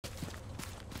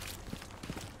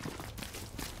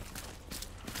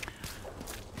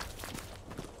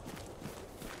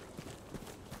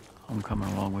I'm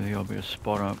coming along with you. I'll be a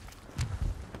spot up.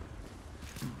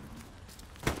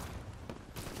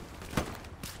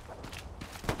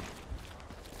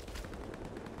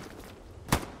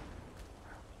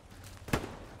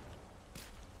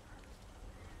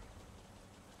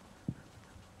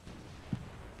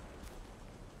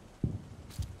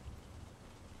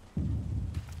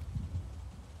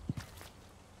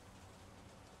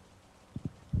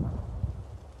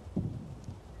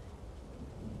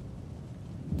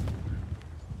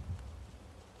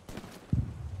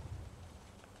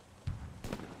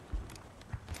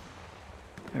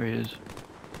 There he is.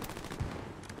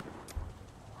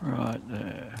 Right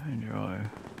there. Enjoy.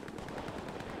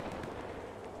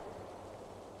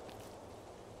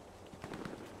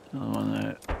 Another one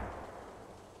there.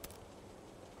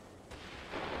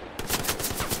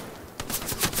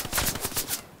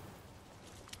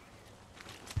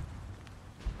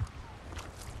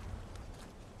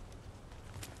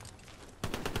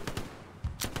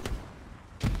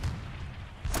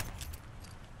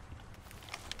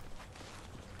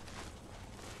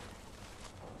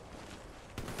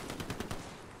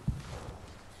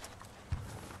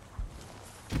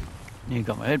 You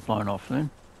got my head blown off then.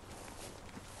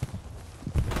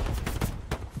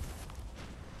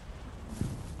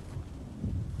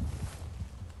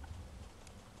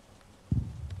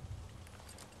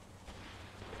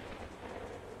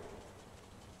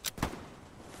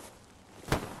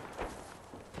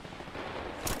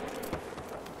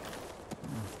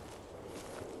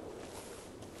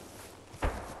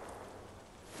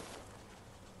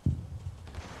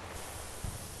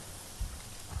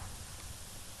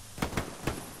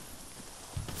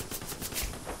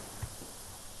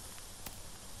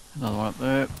 Another one up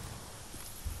there.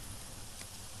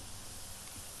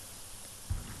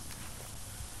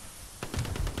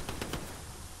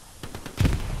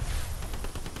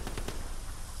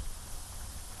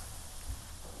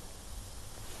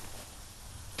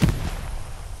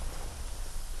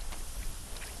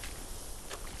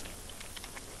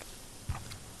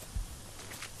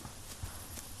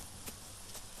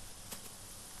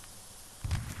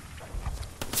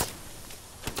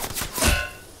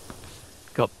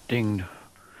 Got dinged.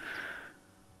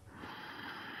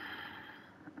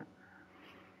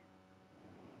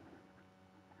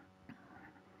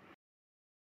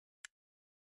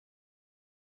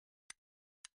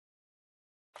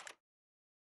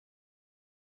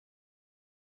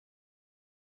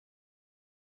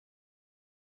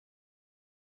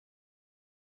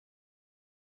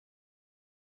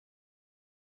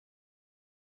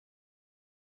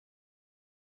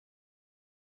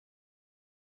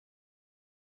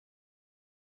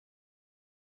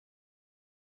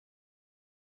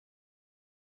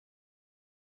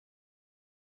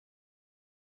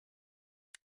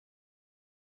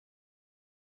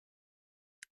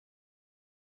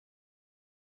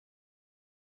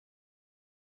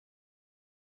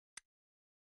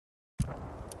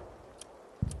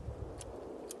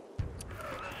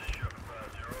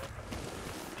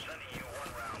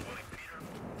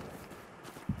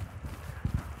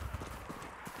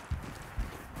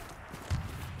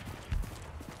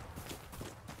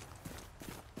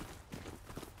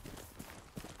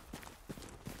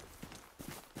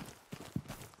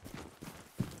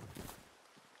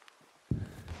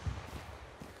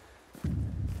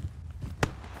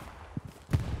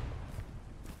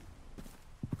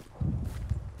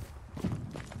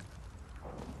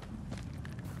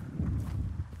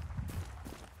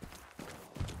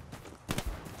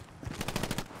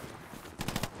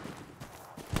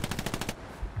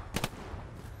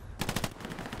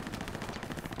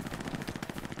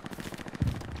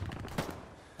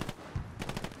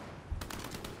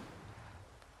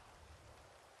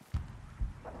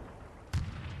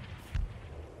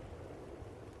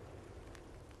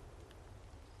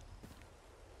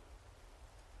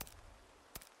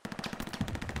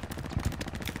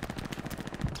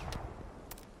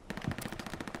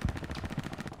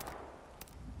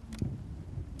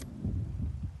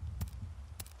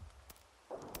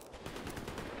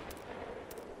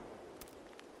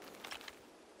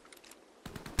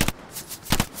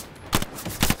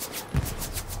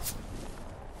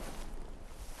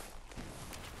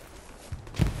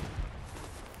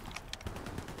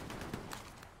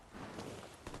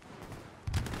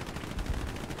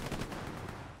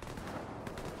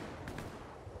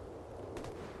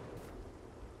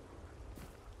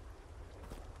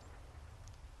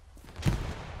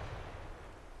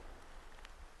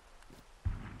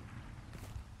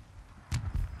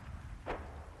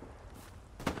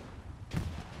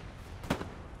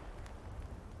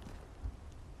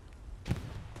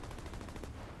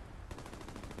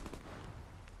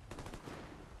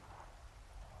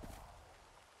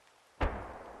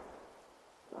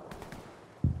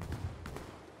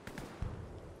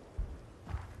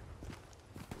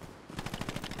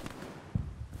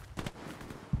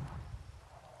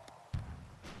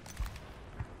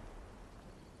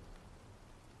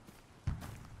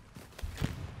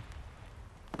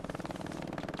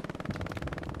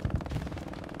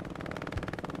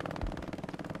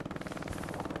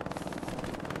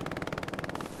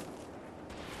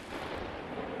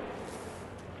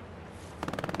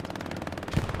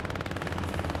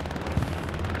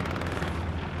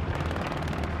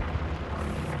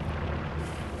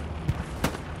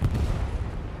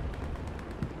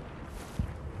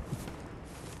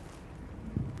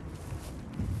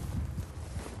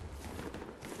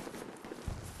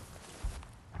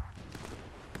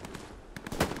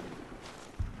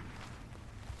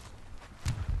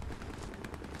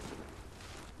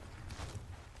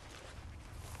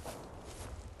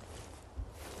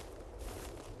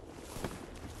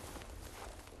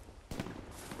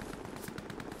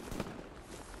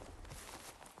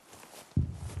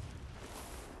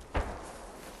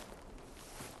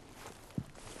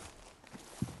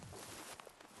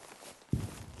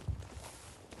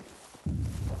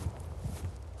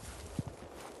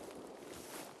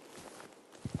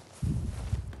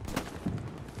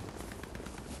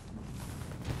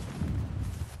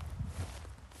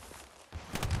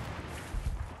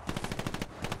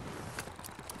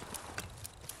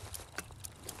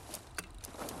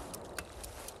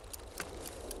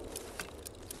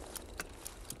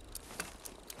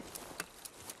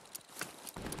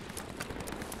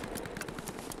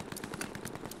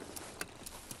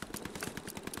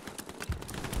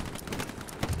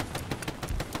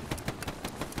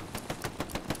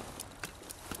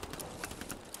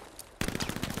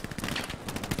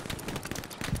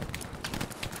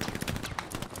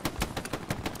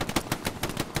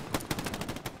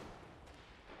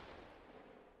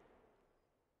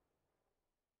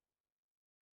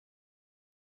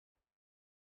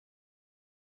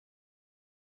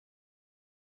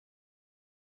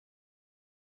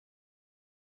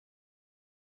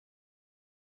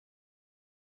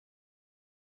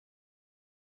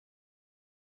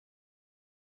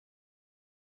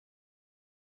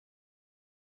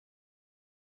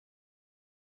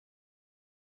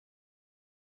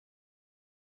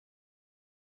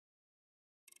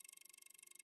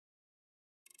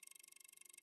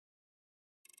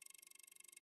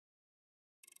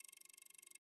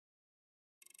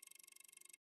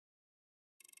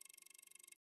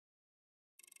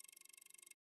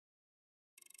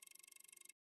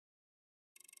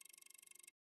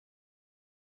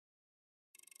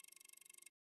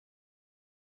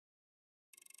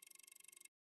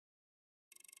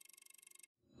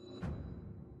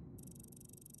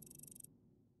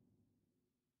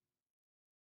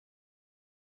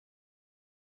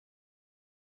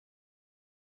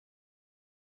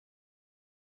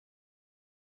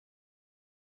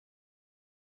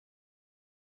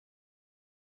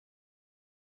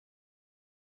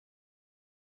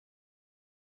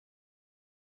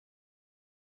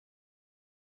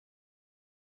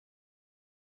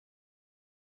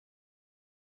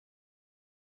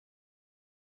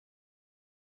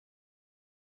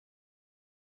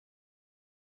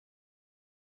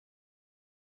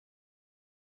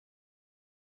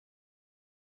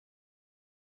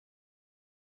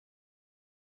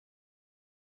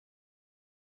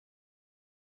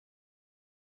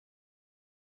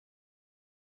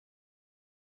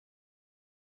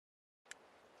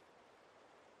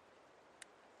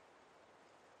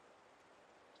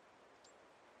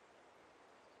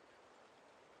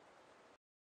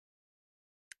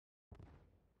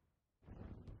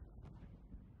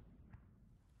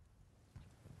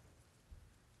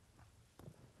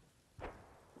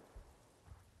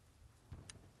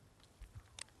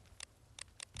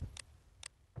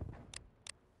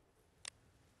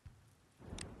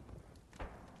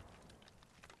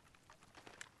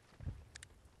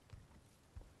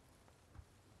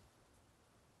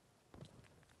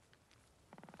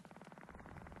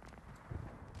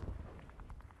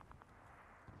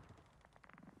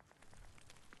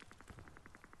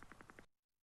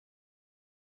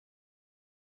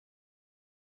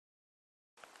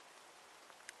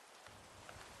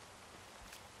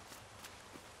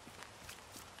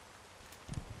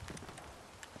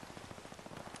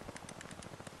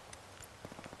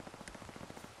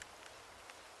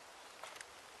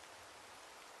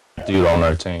 Dude on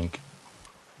our tank.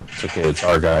 It's okay, it's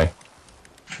our guy.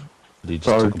 But he just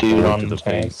Our took a dude bullet on to the the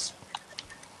tank. face.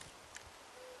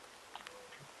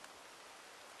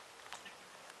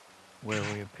 Where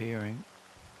are we appearing?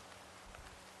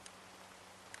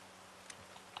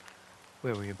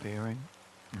 Where are we appearing?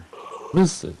 What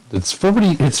is it? It's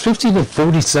 40. It's 50 to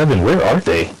 47. Where are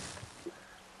they?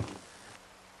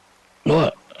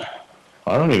 What?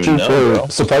 I don't even Shoot know, for bro.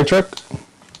 supply truck.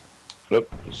 Yep.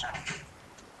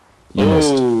 You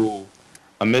missed. Ooh.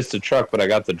 I missed the truck, but I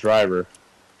got the driver.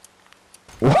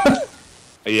 What?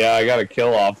 Yeah, I got a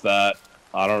kill off that.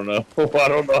 I don't know. I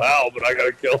don't know how, but I got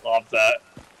a kill off that.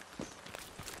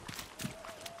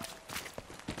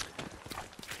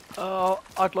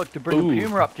 I'd like to bring Ooh. a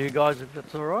Puma up to you guys if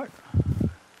that's alright.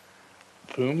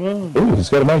 Puma? Ooh, he's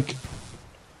got a mic.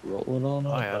 Rolling on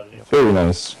up, Oh, yeah. buddy. Very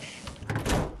nice.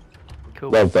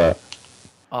 Cool. Love that.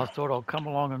 I thought I'll come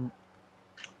along and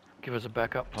give us a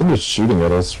backup. They're just shooting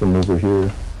at us from over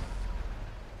here.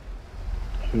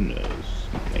 Who knows?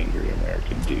 Angry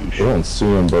American douche. I don't see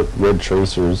him, but red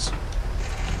tracers.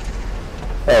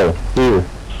 Oh, here.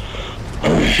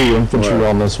 See infantry Where?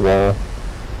 on this wall.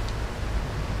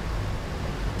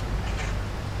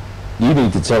 You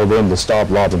need to tell them to stop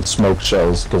lobbing smoke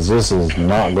shells, because this is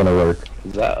not going to work.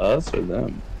 Is that us or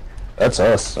them? That's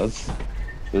us.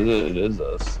 It is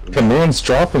us. Command's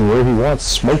dropping where he wants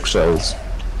smoke shells.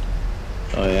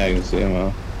 Oh yeah, I can see him,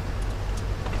 huh?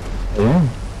 Yeah.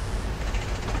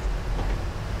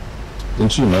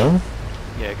 Didn't you know?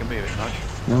 Yeah, it can be a bit much.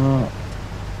 No.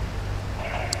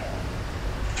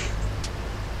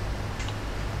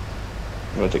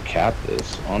 We're about to cap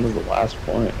this. On to the last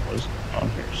point. What is on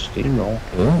here? Steamroll.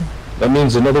 Yeah. That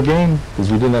means another game,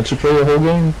 because we didn't actually play the whole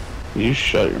game. You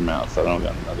shut your mouth. I don't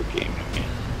got another game in me.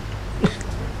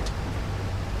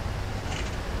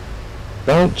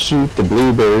 Don't shoot the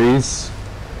blueberries.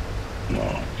 No, you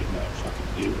know,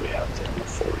 fucking do. We have to in the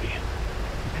 40.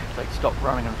 It's like stop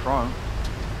running in front.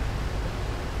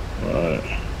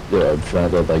 Right. Yeah, I'm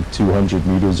trying to like 200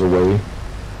 meters away.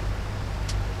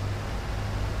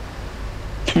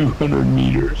 200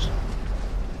 meters.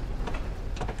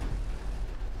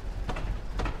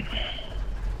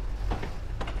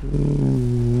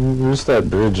 Where's that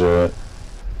bridge at?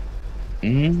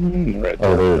 Right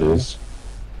Oh, there it is.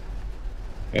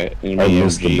 Yeah, I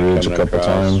missed the bridge a couple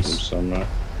times. Somewhere.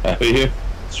 Have you?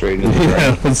 Straight into the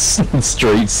Yeah, ground.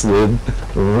 straight slid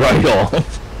right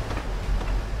off.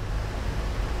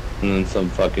 And then some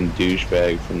fucking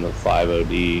douchebag from the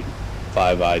 5OD,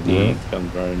 5ID Yeah.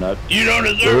 comes running up. You don't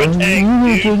deserve a tank,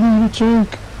 You dude! need a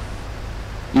tank.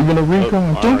 Even a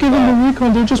recon. Oh, Don't give top. him the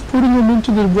recon. They're just putting him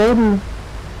into the water.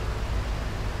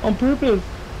 On purpose.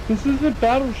 This isn't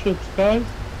battleships, guys.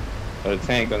 Got a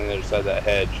tank on the other side of that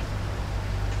hedge.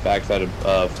 Backside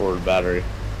of forward battery.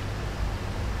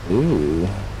 Ooh.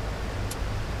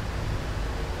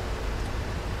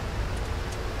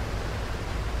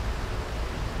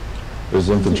 There's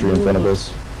infantry in front of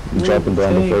us. I'm dropping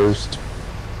down the first.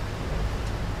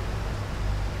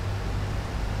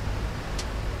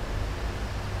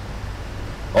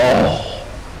 Oh.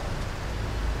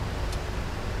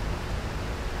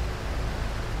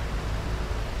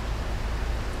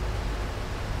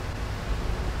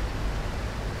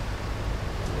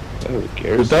 Oh,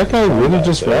 Did that guy really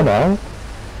just run out?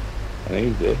 I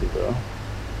think he did, bro.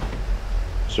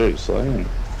 Straight slaying.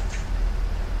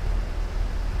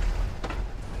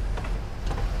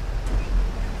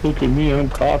 Look at me, I'm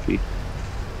coffee.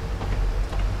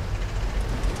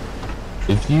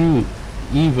 If you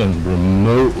even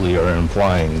remotely are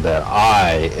implying that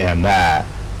I am that,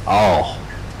 oh.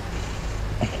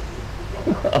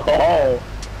 Oh,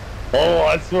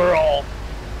 that's where all.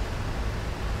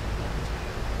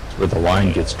 That's where the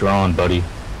line gets drawn, buddy.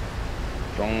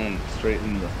 Thrown straight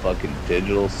in the fucking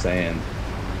digital sand.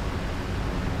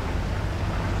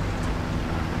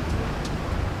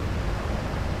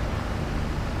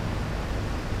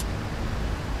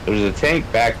 There's a tank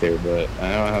back there, but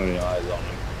I don't have any eyes on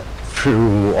him.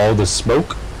 Through all the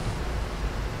smoke.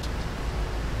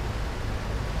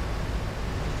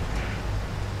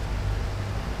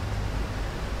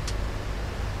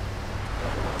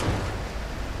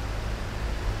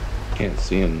 Can't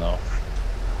see him though.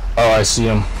 Oh, I see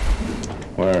him.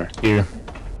 Where? Here.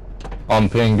 On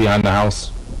ping behind the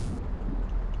house.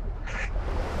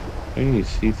 How can you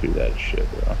see through that shit,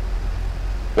 bro?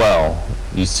 Well,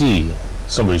 you see,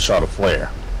 somebody shot a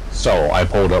flare. So I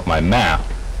pulled up my map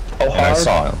Oh, and I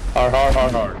saw him.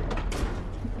 Hard.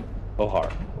 Oh,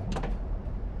 hard.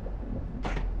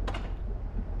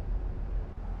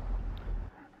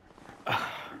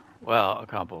 Well, I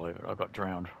can't believe it. I got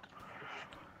drowned.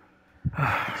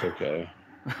 It's okay.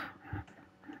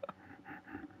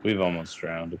 We've almost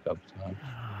drowned a couple times.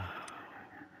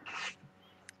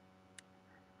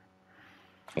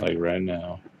 Like right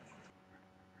now.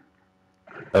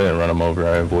 I didn't run him over,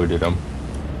 I avoided him.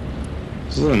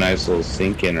 This is a nice little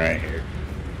sink in right here.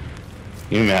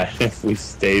 Can you imagine if we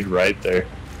stayed right there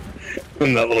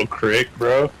in that little creek,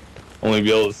 bro? Only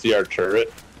be able to see our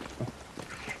turret.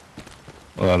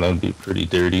 Well, that'd be pretty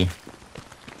dirty.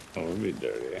 It would be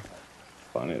dirty.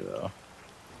 Funny though.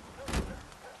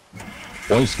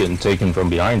 Point's getting taken from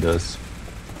behind us.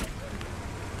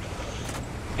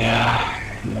 Yeah,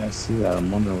 I see that. I'm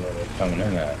wondering where they're coming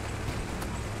in at.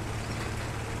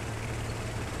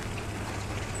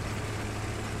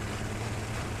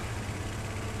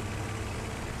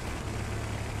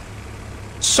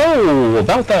 So,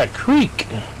 about that creek.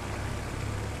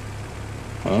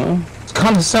 Huh? It's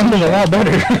kind of sounding a lot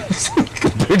better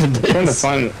compared to this.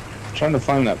 Trying to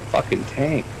find that fucking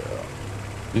tank, bro.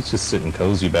 He's just sitting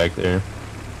cozy back there.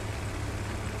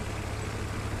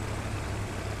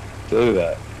 Look at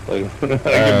that. Like, I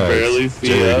can barely see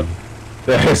dirty. up.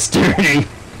 That's dirty.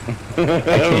 I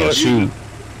can't shoot.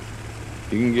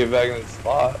 You can get back in the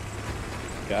spot.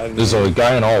 God, There's a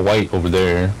guy in all white over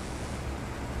there.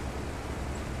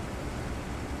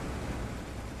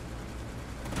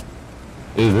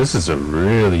 Dude, this is a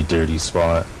really dirty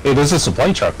spot. Hey, there's a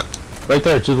supply truck. Right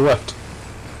there, to the left.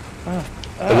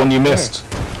 The one you missed.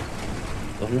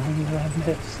 The one that I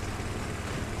missed.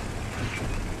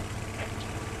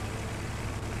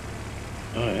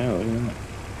 Oh yeah, look at that.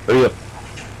 Hurry up.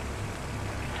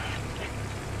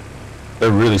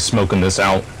 They're really smoking this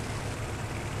out.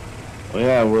 Well,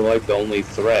 yeah, we're like the only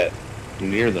threat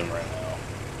near them right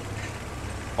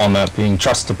now. On that ping.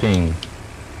 Trust the ping.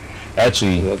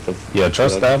 Actually, Is that yeah,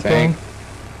 trust is that the ping.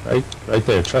 tank? Right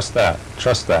there. Trust that.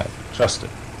 Trust that. Trust it.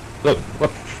 Look,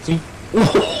 see?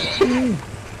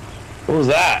 What was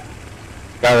that?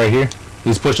 Guy right here.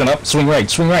 He's pushing up. Swing right,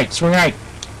 swing right, swing right.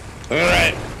 All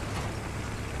right.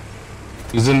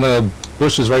 He's in the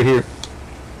bushes right here.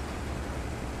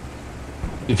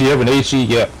 If you have an HE,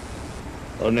 yeah.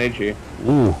 Oh, nature.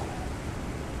 Ooh.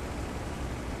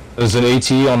 There's an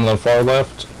AT on the far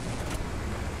left.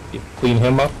 You clean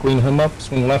him up, swing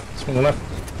left, swing left.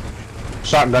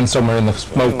 Shotgun somewhere in the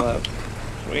Swing smoke. left.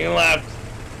 Swing left.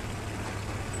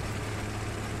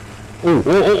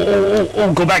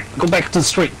 Oh, go back to the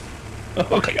straight.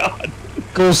 Oh my god.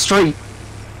 Go straight.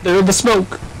 They're in the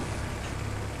smoke.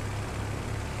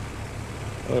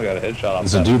 Oh, I got a headshot off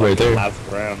There's a that dude right fucking there.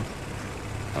 last round.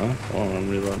 Huh? Hold on, I'm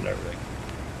reloading everything.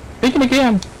 Take him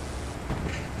again.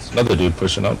 There's another dude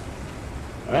pushing up.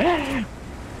 Ah!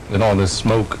 And all this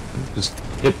smoke. Just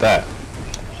hit that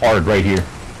hard right here.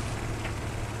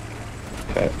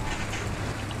 Okay.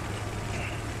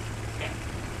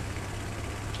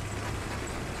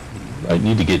 I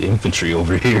need to get infantry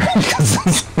over here because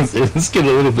it's getting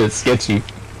a little bit sketchy.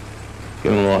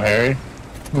 Getting a little hairy.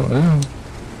 Oh, yeah.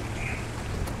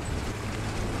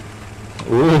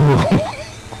 Ooh.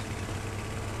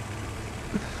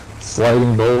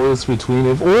 Sliding doors between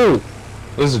it. Oh!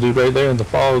 There's a dude right there in the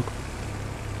fog.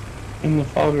 In the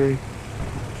foggery.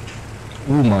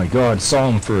 Oh my god, saw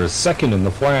him for a second in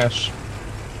the flash.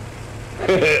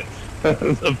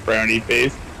 The brownie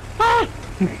face.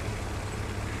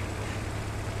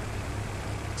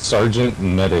 Sergeant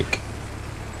Medic.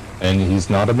 And he's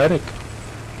not a medic.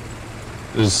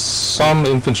 There's some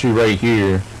infantry right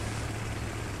here.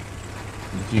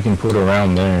 You can put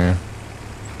around there.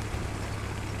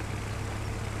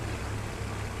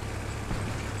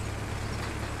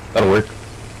 That'll work.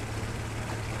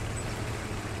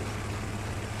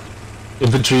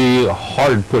 Infantry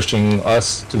hard pushing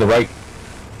us to the right.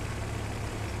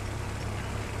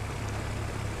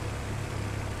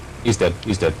 He's dead.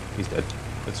 He's dead. He's dead.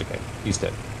 That's okay. He's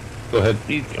dead. Go ahead.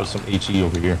 There's some HE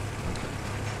over here.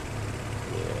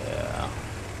 Yeah.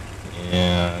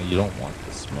 Yeah, you don't want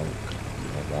the smoke. You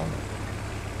don't want it.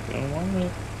 You don't want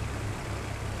it.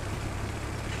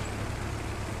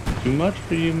 Too much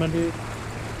for you, my dude.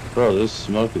 Bro, this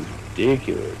smoke is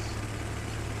ridiculous.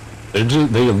 They're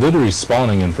literally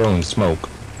spawning and throwing smoke.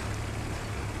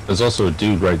 There's also a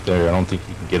dude right there. I don't think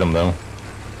you can get him though.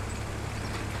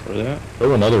 Where's that?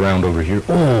 Throw another round over here.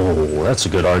 Oh, that's a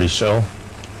good arty shell.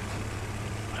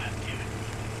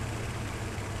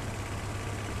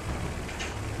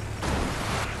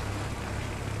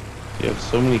 You have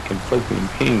so many conflicting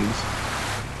pings.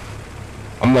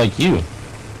 I'm like you.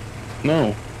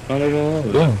 No, not even a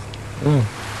little. Yeah. Yeah.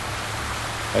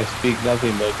 I speak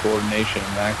nothing but coordination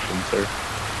and action, sir.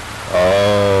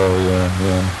 Oh,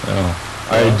 yeah.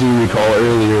 I do recall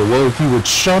earlier, well, if you would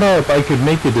shut up, I could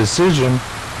make a decision.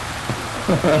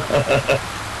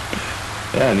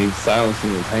 Yeah, I need silence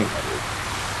in the tank.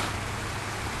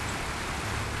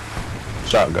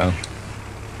 Shotgun.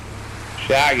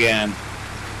 Shotgun.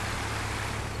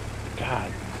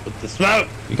 God, with the smoke.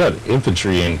 You got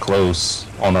infantry in close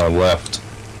on our left.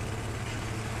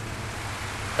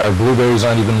 Our blueberries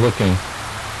aren't even looking.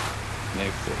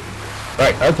 Next thing.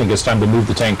 Right, I think it's time to move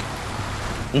the tank.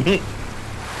 It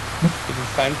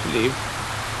is time to leave.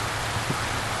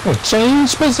 We'll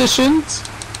change positions.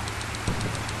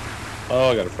 Oh,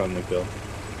 I got a friendly kill.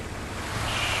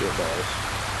 Shit balls.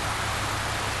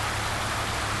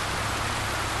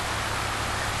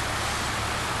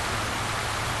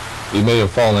 We may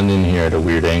have fallen in here at a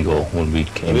weird angle when we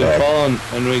came We've back. fallen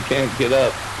and we can't get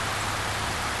up.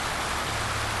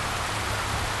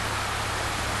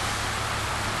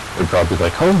 They're probably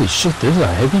like, holy shit, there's a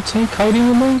heavy tank hiding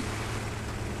in there?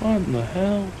 What in the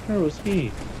hell? Where was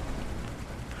he?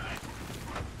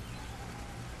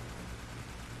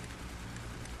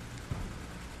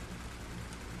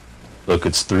 Look,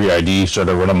 it's 3ID. Should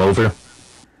I run them over?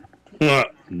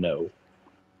 No.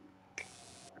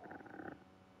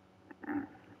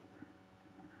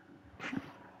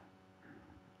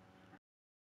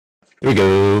 Here we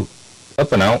go.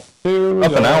 Up and out. Here we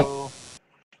Up go. and out.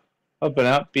 Up and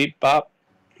out. Beep bop.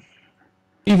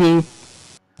 Beep boop.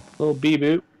 Little beep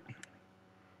boop.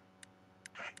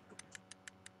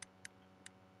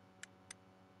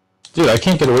 Dude, I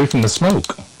can't get away from the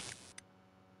smoke.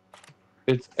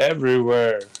 It's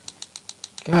everywhere.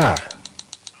 God.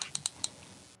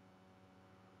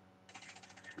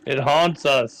 It haunts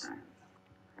us.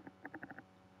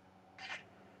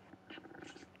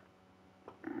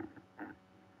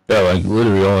 Yeah, like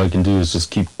literally all I can do is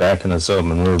just keep backing us up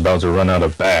and we're about to run out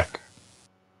of back.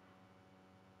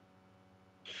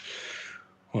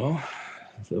 Well,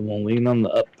 then we'll lean on the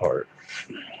up part.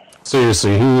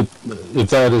 Seriously, who, if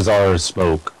that is our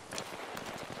smoke?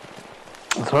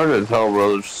 It's hard to tell,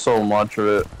 bro. There's so much of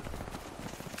it.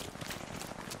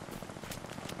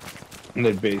 And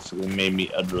they basically made me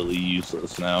utterly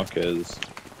useless now because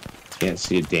can't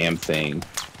see a damn thing.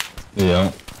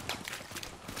 Yeah.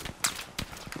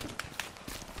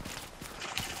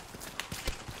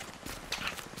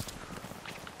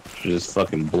 Just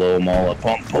fucking blow them all up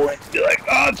on point. Be like,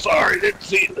 oh, sorry, didn't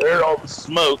see it. There, all the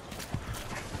smoke.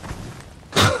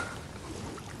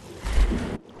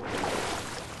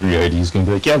 3ID's gonna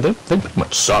be like, yeah, they pretty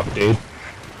much suck, dude.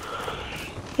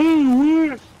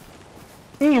 Hey,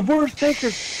 where's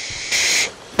tankers?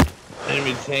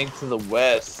 Enemy tank to the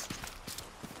west.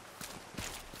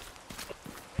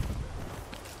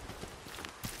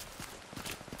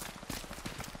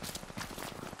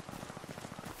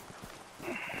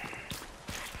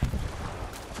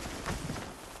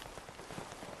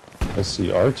 I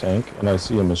see our tank, and I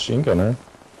see a machine gunner.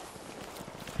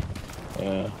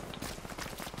 Yeah.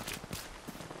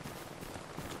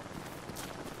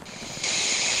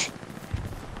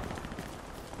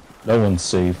 No one's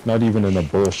safe, not even in a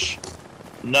bush.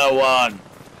 No one.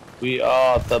 We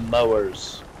are the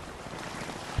mowers.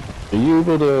 Are you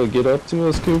able to get up to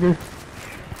us, Cougar?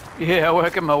 Yeah,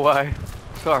 working my way.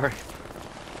 Sorry.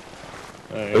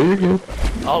 Oh, you're good.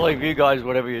 I'll leave you guys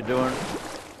whatever you're doing.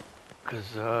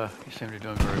 Because you seem to be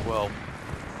doing very well.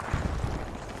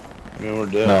 I mean, we're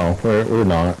doing. No, we're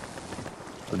not.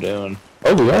 We're doing.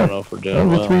 Oh, we I are. don't know if we're Oh, doing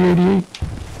we're well. 388.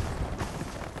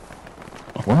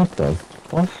 What the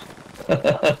fuck?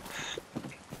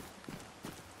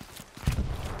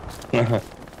 Are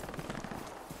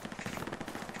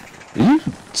you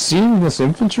seeing this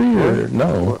infantry or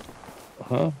no?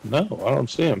 Huh? No, I don't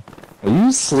see him. Are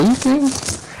you sleeping?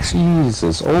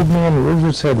 Jesus, old man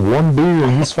Rivers had one beer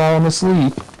and he's falling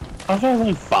asleep. I've had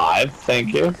like 5,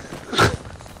 thank you.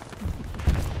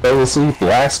 Fell asleep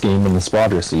last game in the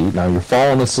spotter seat. Now you're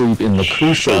falling asleep in the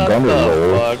crucial Shut gunner the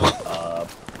role. fuck up.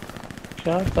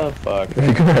 Shut the fuck up.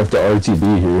 You're gonna have to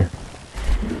RTB here.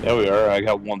 Yeah, we are. I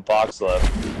got 1 box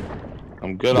left.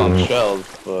 I'm good on Yeah. shells,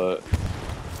 but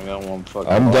I got 1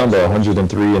 fucking I'm box down to left.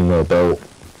 103 in the belt.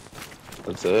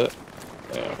 That's it?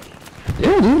 Yeah.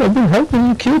 Yeah, dude, I've been helping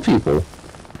you kill people.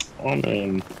 I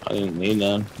mean, I didn't need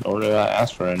none, nor did I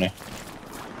ask for any.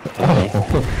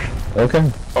 Oh, okay.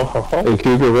 Oh, ho, ho. Hey,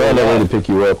 Cougar, we're on our way to pick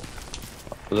you up.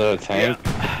 Was that a tank?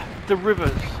 The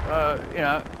rivers, you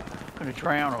know, gonna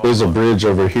drown or... There's a bridge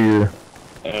over here.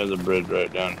 There's a bridge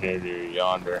right down here near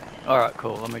yonder. Alright,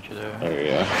 cool. I'll meet you there. There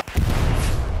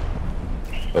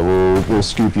you go. We'll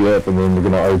scoop you up and then we're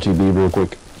gonna RTB real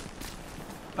quick.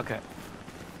 Okay.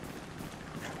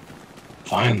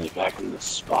 Finally back in the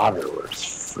spotter where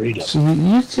it's freedom. So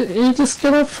you just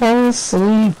gonna fall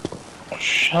asleep.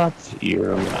 Shut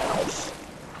your mouth.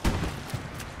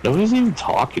 Nobody's even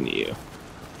talking to you.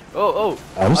 Oh,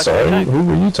 I'm okay, sorry, tank. who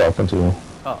were you talking to?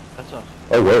 Oh, that's us.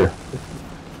 Oh, where?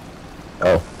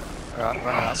 Oh. Alright,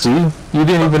 run up. See? You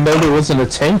didn't even know there wasn't a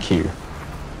tank here.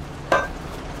 I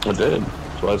did.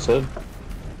 That's what I said.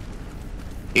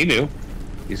 He knew.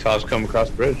 He saw us come across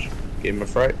the bridge. Gave him a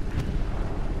fright.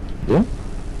 Yeah?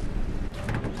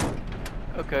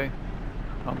 Okay.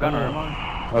 I'm gonna remind.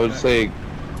 I would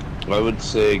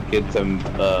say get them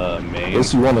main.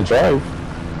 Unless you want to drive.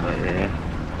 Right here.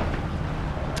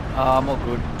 I'm all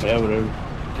good. Yeah, whatever.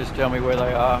 Just tell me where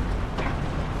they are.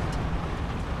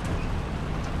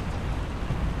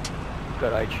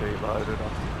 Got HE loaded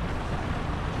up.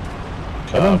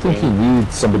 I don't think you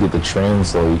need somebody to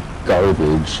translate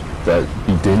garbage that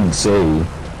you didn't say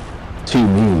to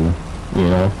me, you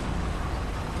know?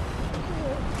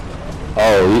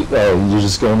 Oh, you're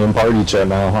just going in party chat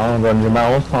now, huh? Run your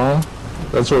mouth, huh?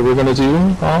 That's what we're gonna do,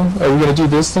 huh? Are we gonna do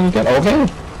this thing again? Okay.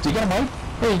 Do you got a mic?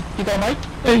 Hey, you got a mic?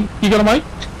 Hey, you got a mic?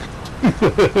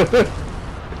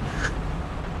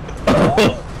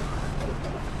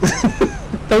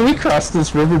 Oh, we crossed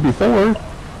this river before.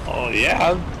 Oh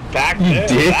yeah, back You there,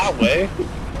 did? that way.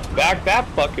 Back that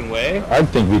fucking way. I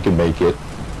think we can make it.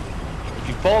 If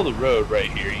you follow the road right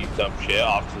here, you dump shit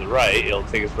off to the right, it'll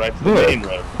take us right to the Look, main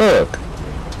road. look.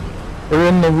 We're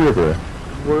in the river.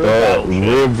 We're a The battleship.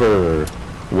 river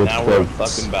with Now we're a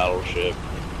boats. fucking battleship.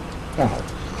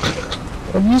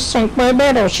 Oh. You sunk my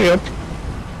battleship.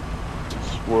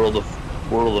 It's world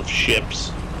of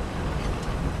ships.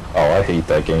 Oh, I hate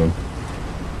that game.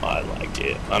 I like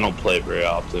it. I don't play it very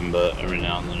often, but every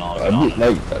now and then I'll I get on did,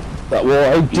 it. like,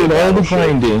 well, I did all the battleship.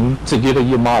 grinding to get a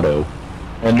Yamato,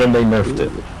 and then they nerfed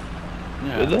it.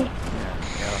 Yeah. Did they?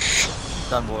 Yeah.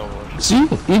 Done World War. See,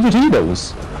 even he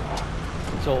knows.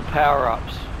 It's all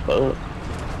power-ups. Oh,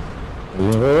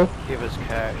 Yeah. Give us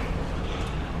cash.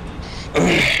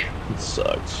 it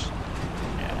sucks.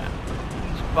 Yeah.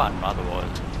 It's fun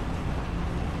otherwise.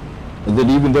 And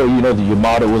then even though, you know, the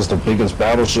Yamato was the biggest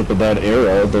battleship of that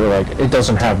era, they're like, it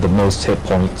doesn't have the most hit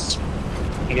points.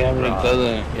 Yeah, but it doesn't.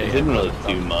 Yeah, It yeah, didn't really stuff.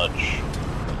 do much.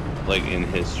 Like in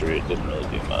history, it didn't really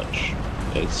do much.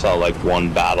 It saw like one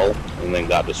battle and then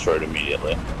got destroyed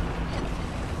immediately.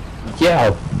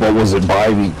 Yeah, but was it by,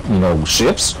 you know,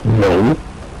 ships? No.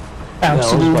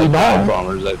 Absolutely Dive not.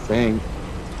 bombers, I think.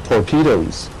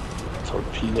 Torpedoes.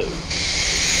 Torpedoes.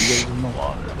 Torpedoes in the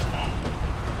water.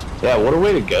 Yeah, what a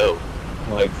way to go.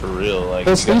 Like, for real. Like,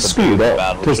 Because you they got the screwed biggest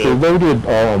up, because they battleship.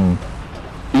 loaded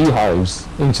beehives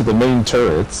into the main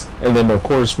turrets, and then of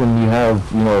course when you have,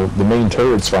 you know, the main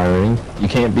turrets firing, you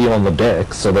can't be on the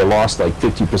deck, so they lost like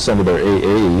 50% of their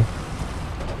AA.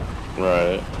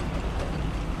 Right.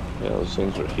 Yeah, those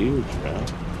things are huge, man.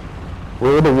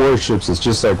 World of Warships is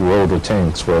just like World of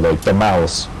Tanks, where like the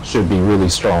mouse should be really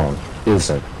strong,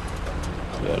 isn't.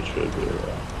 Yeah, it should be,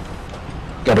 right.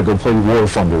 Gotta go play War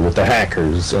Thunder with the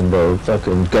hackers and the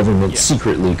fucking government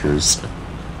secret leakers.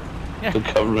 The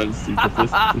government secret leakers.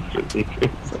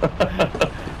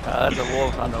 That's a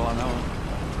War Thunder one, that one.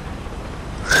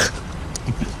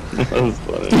 That was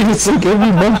funny. Dude, it's like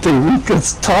every month they leak a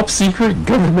top secret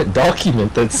government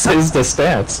document that says the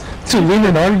stats to win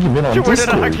an argument on To win an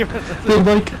Discord. argument. They're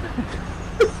like,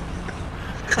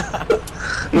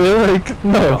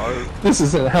 no, this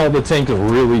isn't how the tank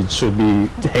really should be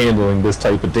handling this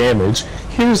type of damage.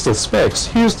 Here's the specs.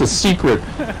 Here's the secret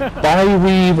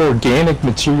bi-weave organic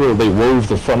material they wove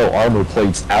the frontal armor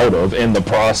plates out of in the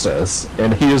process.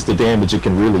 And here's the damage it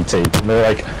can really take. And they're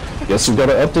like, guess we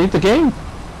gotta update the game.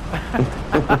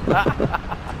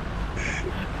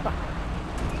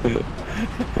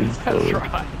 That's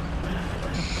right.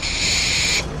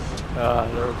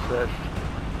 They're obsessed.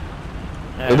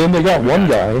 And then they got one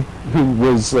guy who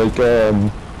was like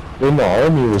in the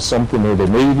army or something, or the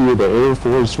Navy or the Air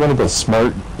Force, one of the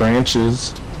smart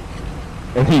branches.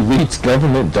 And he leaked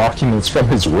government documents from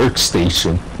his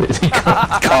workstation that he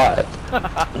got caught.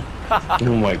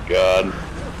 Oh my god.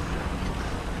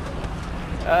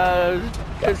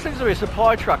 There seems to be a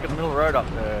supply truck in the middle of the road up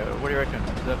there. What do you reckon?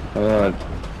 Is that...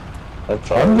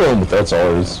 That's I'm ours. going with that's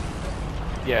ours.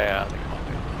 Yeah, I think it might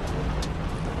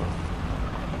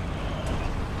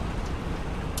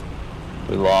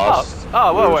be. We lost.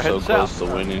 Oh, well, we we're were so heading close south.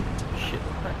 to winning. Shit.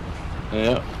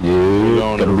 Yeah. We're Yeah,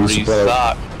 going to gotta be surprised.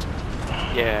 restock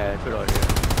Yeah, good idea.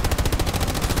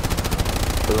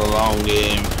 for the long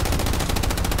game.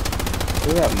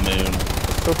 Look at that moon. I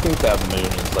still think that moon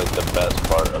is like the best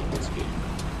part of this game.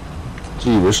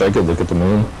 Gee, wish I could look at the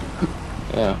moon.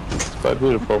 Yeah, it's quite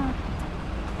beautiful.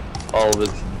 All of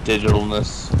its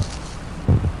digitalness.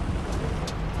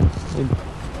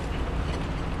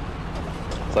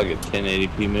 It's like a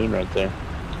 1080p moon right there.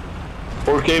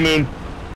 4K moon.